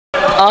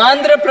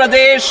Andhra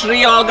Pradesh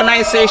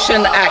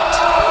Reorganization Act.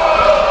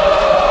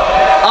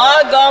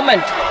 Our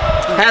government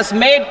has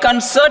made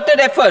concerted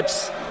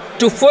efforts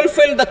to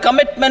fulfill the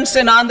commitments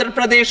in Andhra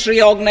Pradesh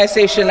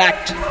Reorganization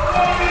Act.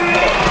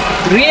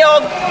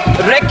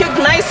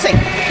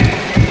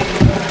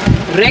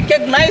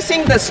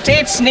 Recognizing the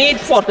state's need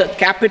for the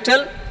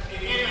capital,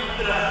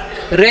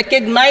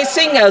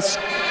 recognizing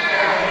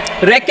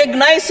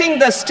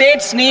the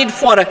state's need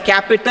for a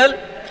capital,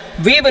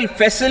 we will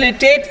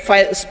facilitate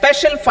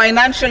special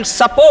financial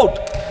support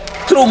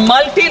through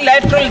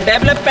multilateral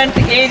development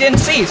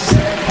agencies.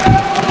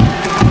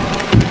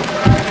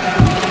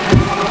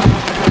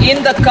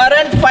 In the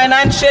current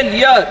financial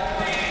year,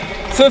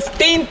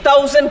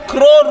 15,000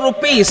 crore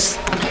rupees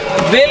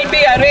will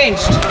be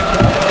arranged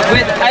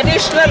with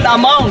additional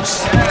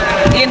amounts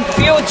in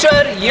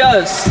future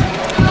years.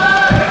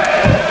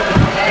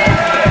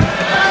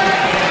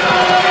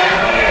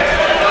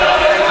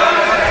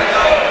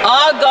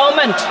 Our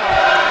government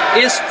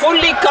is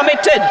fully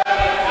committed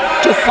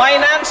to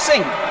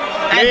financing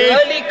and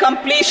early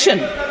completion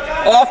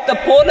of the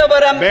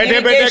Polavaram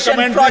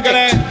irrigation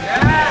project,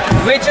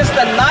 which is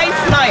the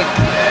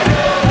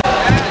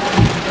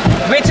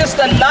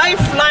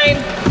lifeline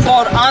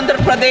for Andhra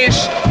Pradesh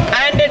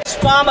and its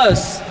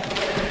farmers.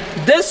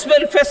 This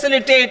will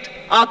facilitate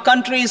our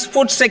country's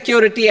food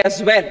security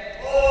as well.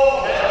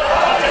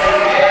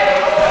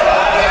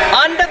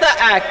 Under the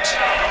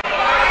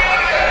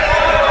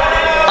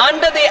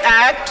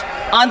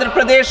Andhra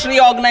Pradesh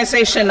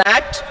Reorganization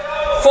Act,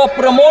 for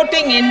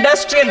promoting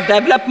industrial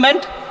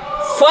development,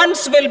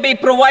 funds will be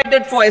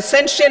provided for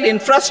essential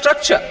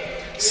infrastructure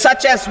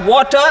such as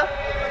water,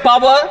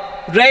 power,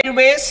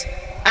 railways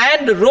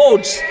and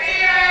roads.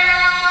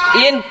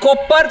 In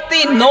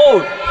Kopparthi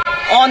node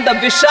on the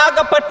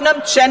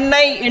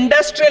Visakhapatnam-Chennai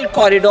Industrial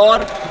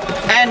Corridor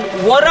and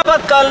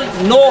Varavakal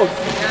node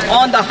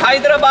on the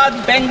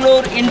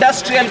Hyderabad-Bangalore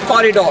Industrial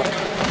Corridor.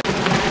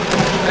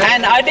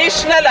 An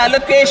additional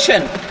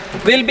allocation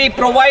will be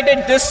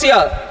provided this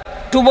year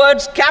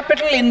towards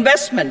capital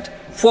investment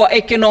for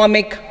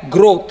economic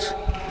growth.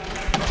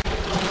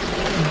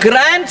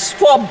 Grants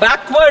for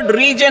backward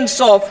regions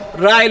of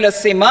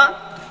Rayalaseema,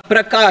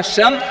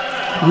 Prakasham,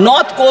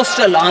 North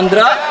Coastal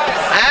Andhra,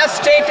 as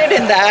stated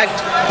in the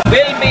Act,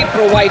 will be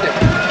provided.